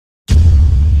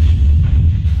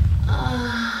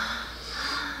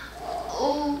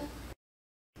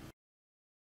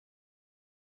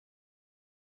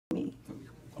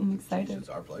I'm excited. It's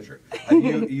our pleasure.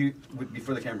 You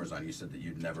before the camera's on, you said that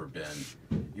you've never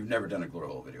done a glory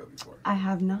hole video before. I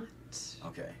have not.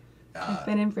 Okay. I've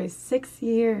been in for 6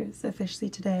 years officially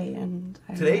today, and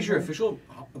today's your official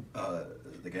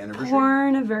like anniversary.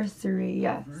 Porniversary,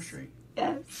 yes. Anniversary.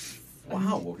 Yes.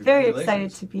 Wow. Well, very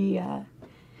excited to be.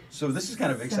 So this is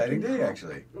kind of an exciting day,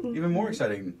 actually. Even more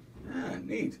exciting.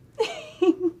 Neat.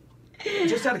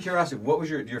 Just out of curiosity, what was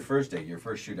your first date, your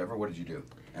first shoot ever? What did you do?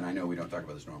 And I know we don't talk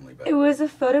about this normally, but... It was a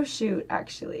photo shoot,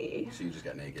 actually. So you just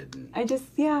got naked and...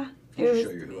 yeah. Did you show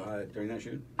your hoo-ha during that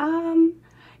shoot?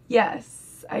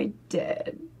 Yes, I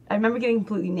did. I remember getting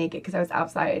completely naked because I was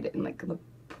outside in, like, the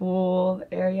pool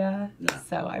area. Yeah.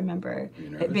 So I remember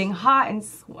it being hot and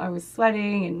I was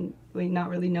sweating and we not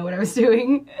really know what I was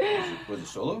doing. Was it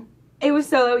solo? It was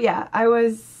solo, yeah. I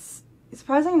was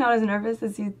surprisingly not as nervous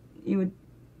as you would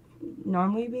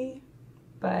normally be,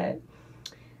 but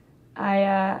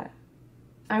I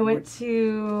went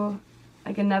to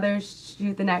like another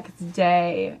shoot the next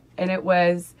day, and it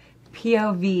was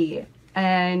POV,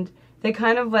 and they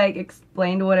kind of like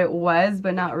explained what it was,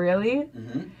 but not really.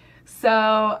 Mm-hmm.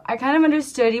 So I kind of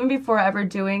understood even before ever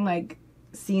doing like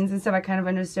scenes and stuff. I kind of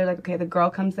understood like, okay, the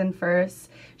girl comes in first.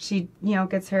 She, you know,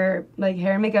 gets her like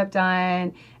hair and makeup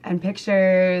done and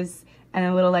pictures and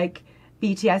a little like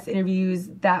BTS interviews,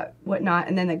 that whatnot,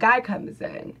 and then the guy comes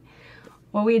in.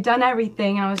 Well, we had done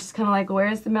everything, and I was just kind of like,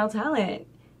 where's the male talent?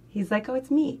 He's like, oh,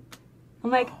 it's me. I'm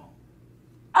like,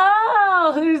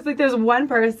 oh, there's one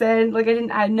person. Like I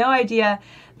had no idea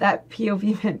that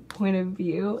POV meant point of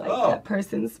view, like that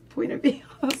person's point of view.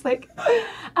 I was like,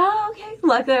 oh, okay.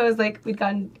 Luckily, I was like, we'd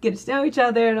gotten get to know each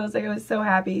other, and I was like, I was so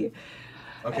happy.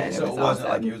 Okay, and so it wasn't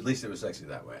like at least it was sexy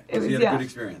that way. It was, you had a good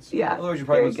experience. Yeah. Otherwise, you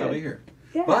probably would still be here.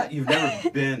 Yeah. But you've never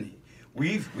been.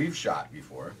 We've shot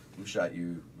before. We've shot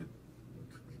you with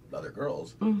other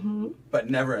girls, but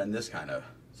never in this kind of.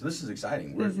 So this is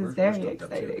exciting. This is very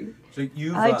exciting. So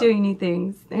you've. I like doing new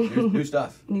things. New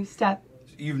stuff. New stuff.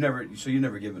 You've never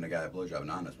given a guy a blowjob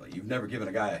anonymously. You've never given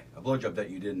a guy a blowjob that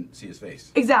you didn't see his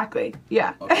face. Exactly.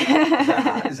 Yeah. Okay.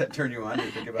 Does that turn you on? Do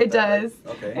you think about it that? Does.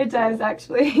 Right? Okay. It does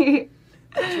actually.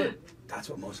 That's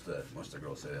what most of the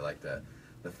girls say. They like the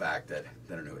fact that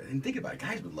they don't know it. And think about it,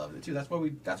 guys would love it too. That's why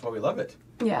we love it.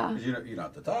 Yeah. Because you don't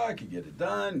have to talk. You get it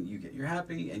done. You're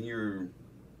happy, and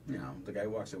the guy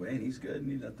walks away and he's good, and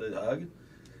you don't have to hug,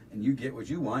 and you get what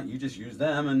you want. You just use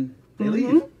them, and they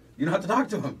leave. You don't have to talk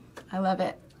to them. I love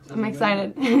it. I'm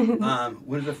excited. When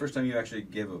was the first time you actually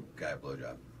gave a guy a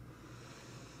blowjob?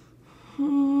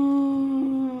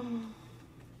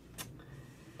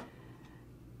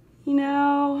 You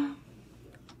know,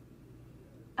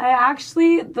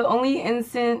 the only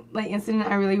incident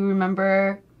I really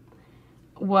remember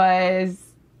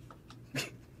was,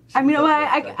 I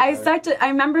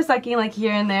remember sucking like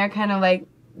here and there, kind of like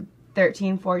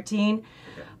 13, 14, okay.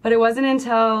 But it wasn't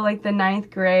until like the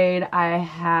 9th grade I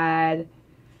had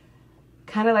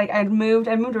kind of like, I moved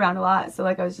around a lot, so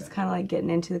like I was just kind of like getting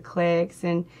into the cliques,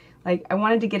 and like I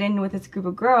wanted to get in with this group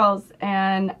of girls,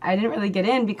 and I didn't really get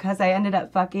in because I ended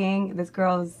up fucking this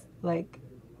girl's like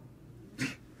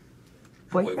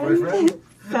boyfriend.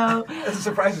 So that's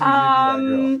surprising. That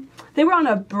girl. They were on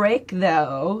a break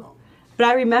though, but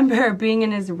I remember being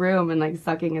in his room and like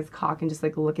sucking his cock and just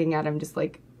like looking at him, just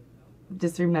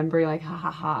remembering like, ha ha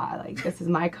ha, like this is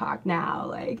my cock now,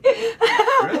 like.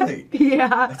 Really? Yeah.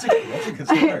 That's a good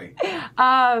story.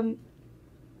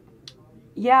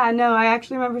 Yeah, no, I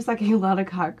actually remember sucking a lot of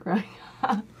cock growing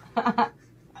up.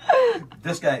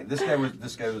 This guy was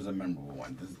a memorable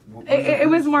one. It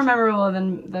was more memorable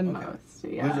than most.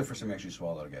 Yeah. When was the first time you actually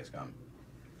swallowed a guy's cum?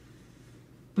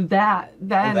 That's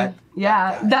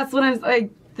when I was like,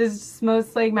 this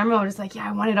most like memorable. Just like, yeah,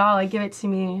 I want it all. Like, give it to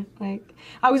me. Like,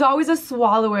 I was always a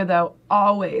swallower though.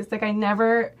 Always. Like, I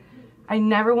never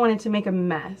wanted to make a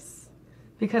mess,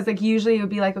 because like usually it would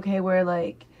be like, okay, we're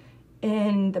like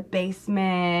in the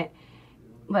basement,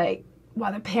 like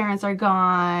while the parents are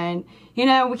gone, you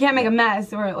know, we can't make a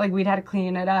mess, or like we'd have to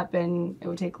clean it up and it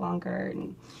would take longer,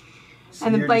 and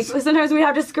then like sometimes we'd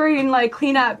have to scurry and like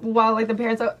clean up while like the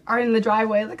parents are in the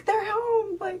driveway, like they're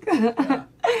home, like. Yeah.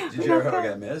 Did you ever have a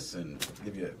guy miss and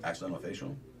give you an accidental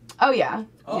facial? Oh yeah.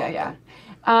 Oh, yeah, okay. Yeah.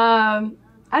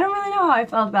 I don't really know how I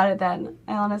felt about it then.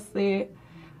 I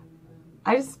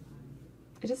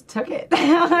just took it.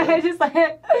 I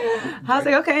was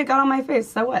like, okay, it got on my face,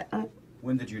 so what?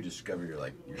 When did you discover your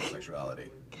sexuality?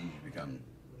 When did you become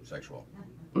sexual?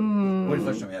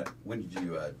 When did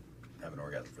you have an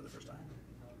orgasm for the first time?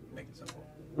 Make it simple.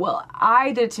 Well,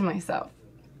 I did it to myself.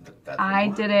 I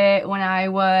did it when I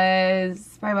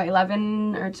was probably about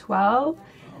 11 or 12. Oh.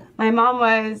 My mom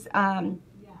was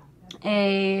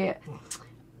a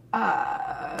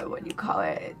what do you call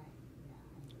it?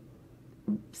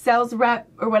 Sales rep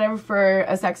or whatever for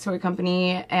a sex toy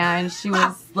company, and she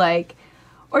was like,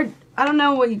 or I don't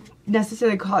know what you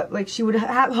necessarily call it. Like she would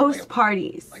host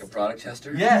parties. Like a product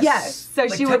tester? Yes. Yes. So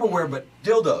like she would Tupperware, but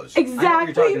dildos. exactly. I know what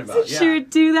you're talking about. So she would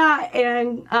do that,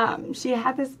 and she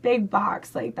had this big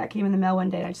box like that came in the mail one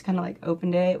day, and I just kind of like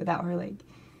opened it without her like,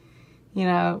 you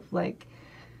know, like.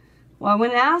 Well, I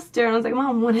went and asked her, and I was like,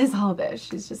 Mom, what is all this?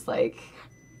 She's just like,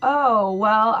 oh,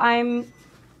 well, I'm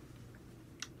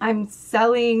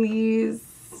selling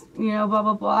these, you know, blah,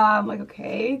 blah, blah. I'm like,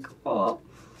 okay, cool.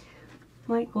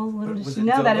 I'm like, well, little did she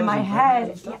know that in my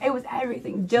head, yeah, it was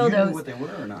everything. Dildos. Do you know what they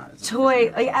were or not?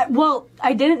 Toy. Like, well,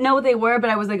 I didn't know what they were, but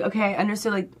I was like, okay, I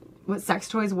understood, like, what sex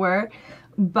toys were,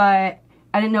 but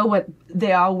I didn't know what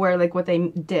they all were, like, what they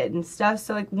did and stuff.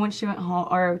 So, like, when she went home,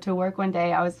 or to work one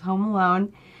day, I was home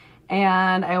alone,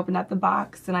 and I opened up the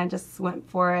box, and I just went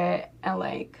for it, and,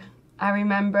 like, I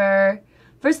remember,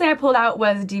 first thing I pulled out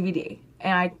was a DVD,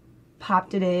 and I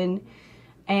popped it in,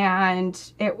 and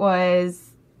it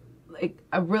was, like,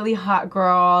 a really hot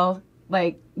girl,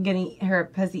 like, getting her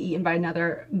pussy eaten by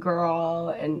another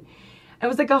girl, and it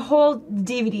was, like, a whole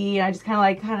DVD, and I just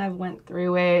kind of went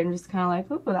through it, and just kind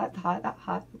of like, ooh, that's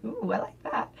hot, ooh, I like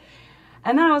that.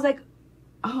 And then I was like,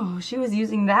 oh, she was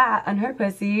using that on her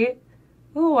pussy.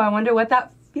 Ooh, I wonder what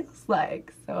that feels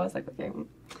like. So I was like, okay, I'm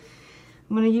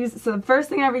gonna use, so the first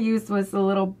thing I ever used was the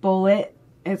little bullet.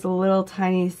 It's a little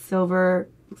tiny silver,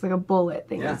 looks like a bullet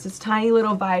thing. Yeah. It's this tiny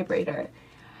little vibrator.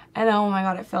 And oh my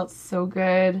God, it felt so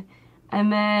good.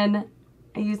 And then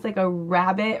I used like a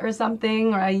rabbit or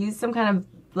something, or I used some kind of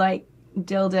like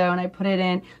dildo and I put it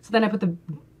in. So then I put the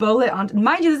bullet on,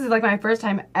 mind you, this is like my first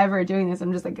time ever doing this.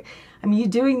 I'm just like, you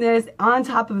doing this on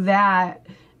top of that.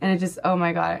 And it just, oh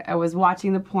my God, I was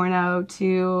watching the porno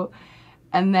too.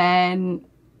 And then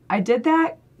I did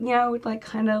that, you know, like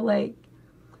kind of like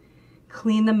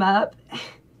clean them up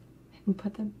and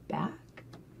put them back.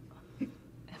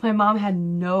 My mom had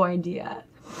no idea.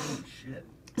 Oh, shit.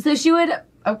 So she would,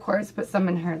 of course, put some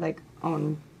in her like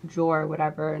own drawer or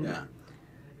whatever. And Yeah.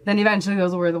 then eventually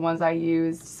those were the ones I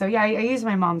used. So yeah, I used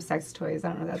my mom's sex toys. I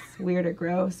don't know if that's weird or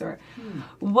gross or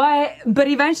what. But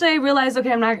eventually I realized,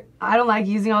 okay, I don't like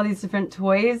using all these different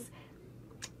toys.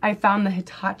 I found the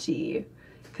Hitachi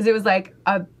because it was like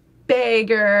a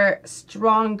bigger,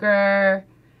 stronger,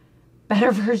 better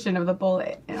version of the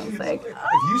bullet. And I was like, So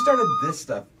if you started this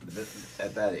stuff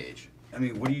at that age, I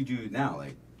mean, what do you do now?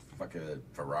 Like, fuck a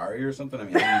Ferrari or something? I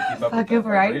mean, how do you keep up with fuck a that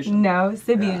Ferrari? vibration? No,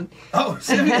 Sibian. Yeah. Oh,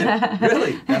 Sibian.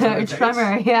 Really? That's what it takes?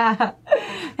 Tremor, yeah.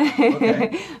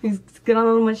 Okay. Just get on a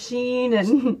little machine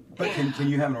and... But can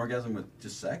you have an orgasm with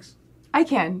just sex? I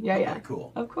can, yeah, Okay, yeah.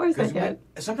 cool. Of course I can.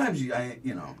 Sometimes you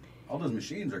know, all those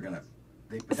machines are gonna,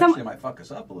 they potentially might fuck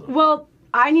us up a little. Well,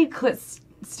 I need clit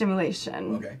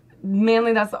stimulation. Okay.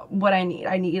 Mainly that's what I need.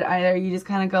 I need either you just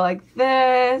kind of go like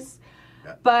this,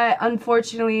 Yeah. but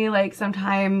unfortunately, like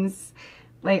sometimes,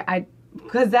 like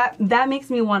because that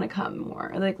makes me want to come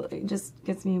more. Like it just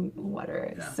gets me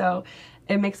wetter. Yeah. So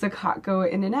it makes the cock go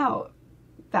in and out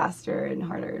faster and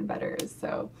harder and better.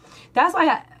 So that's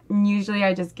why usually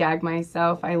I just gag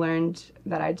myself. I learned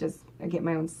that I get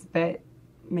my own spit,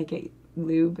 make it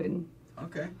lube, and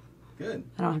Okay, good.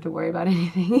 I don't have to worry about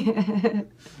anything.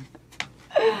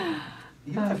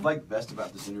 You know what I've liked best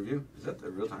about this interview? Is that the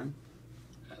real time?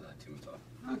 That too much talk.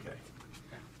 Okay.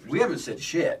 We haven't said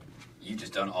shit. You've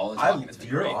just done all the talking. It's been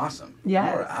You're great. awesome.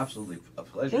 Yes. You are absolutely a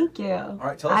pleasure. Thank you. All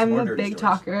right, tell us I'm some more a dirty big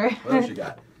stories. talker. What else you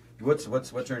got?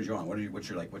 What turns you on? What's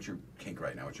your kink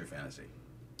right now? What's your fantasy?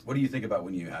 What do you think about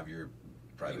when you have your You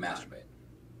private time?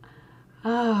 masturbate.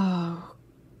 Oh,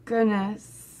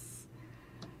 goodness.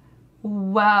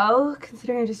 Well,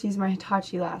 considering I just used my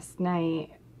Hitachi last night,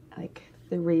 like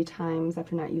 3 times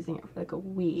after not using it for like a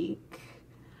week,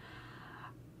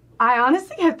 I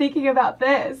honestly kept thinking about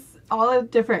this. All the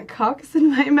different cocks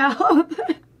in my mouth. Oh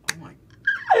my,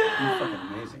 you're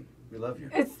fucking amazing. We love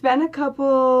you. It's been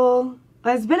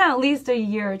at least a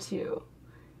year or 2.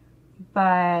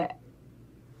 But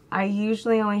I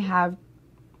usually only have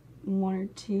 1 or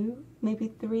 2,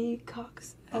 maybe 3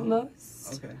 cocks at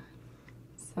most. Okay.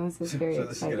 So this is very So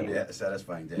this exciting. is gonna be a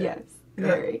satisfying day. Yes,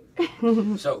 Good.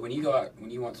 very. So when you go out,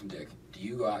 when you want some dick, do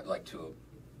you go out like to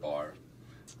a bar,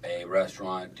 a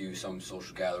restaurant, do some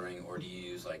social gathering, or do you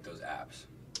use like those apps?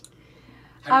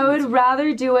 I would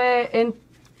rather do it in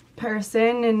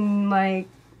person and like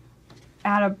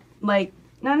at a like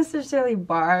not necessarily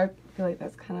bar. I feel like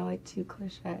that's kind of like too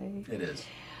cliche. It is.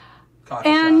 Coffee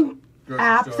And shop, grocery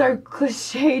apps store. are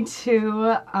cliche too,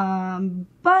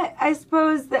 but I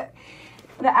suppose that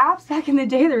the apps back in the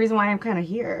day, the reason why I'm kind of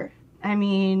here. I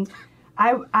mean,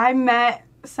 I met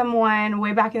someone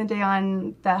way back in the day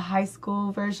on the high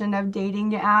school version of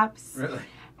dating apps. Really?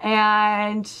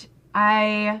 And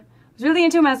I was really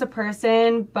into him as a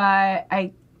person, but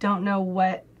I don't know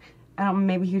what,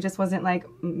 maybe he just wasn't like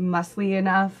muscly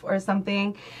enough or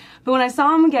something. But when I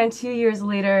saw him again 2 years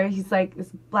later, he's like this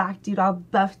black dude all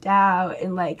buffed out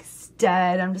and like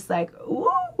stud. I'm just like,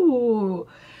 ooh.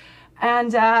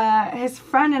 And his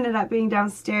friend ended up being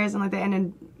downstairs and like they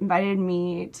invited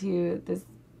me to this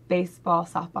baseball,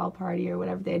 softball party or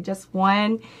whatever they had just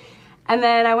won. And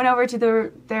then I went over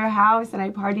to their house and I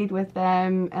partied with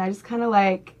them, and I just kind of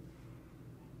like,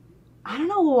 I don't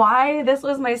know why this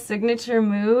was my signature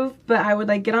move, but I would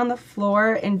like get on the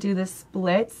floor and do the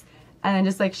splits and then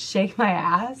just like shake my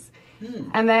ass.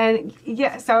 And then,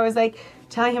 yeah, so I was like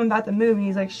telling him about the move and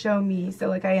he's like, show me. So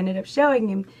like I ended up showing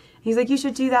him. He's like, you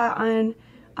should do that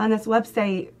on this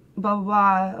website, blah, blah,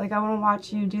 blah. Like I want to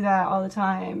watch you do that all the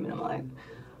time. And I'm like,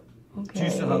 okay. Do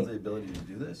you still have the ability to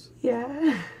do this?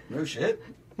 Yeah. No shit.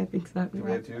 I think so. Do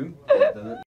we have to?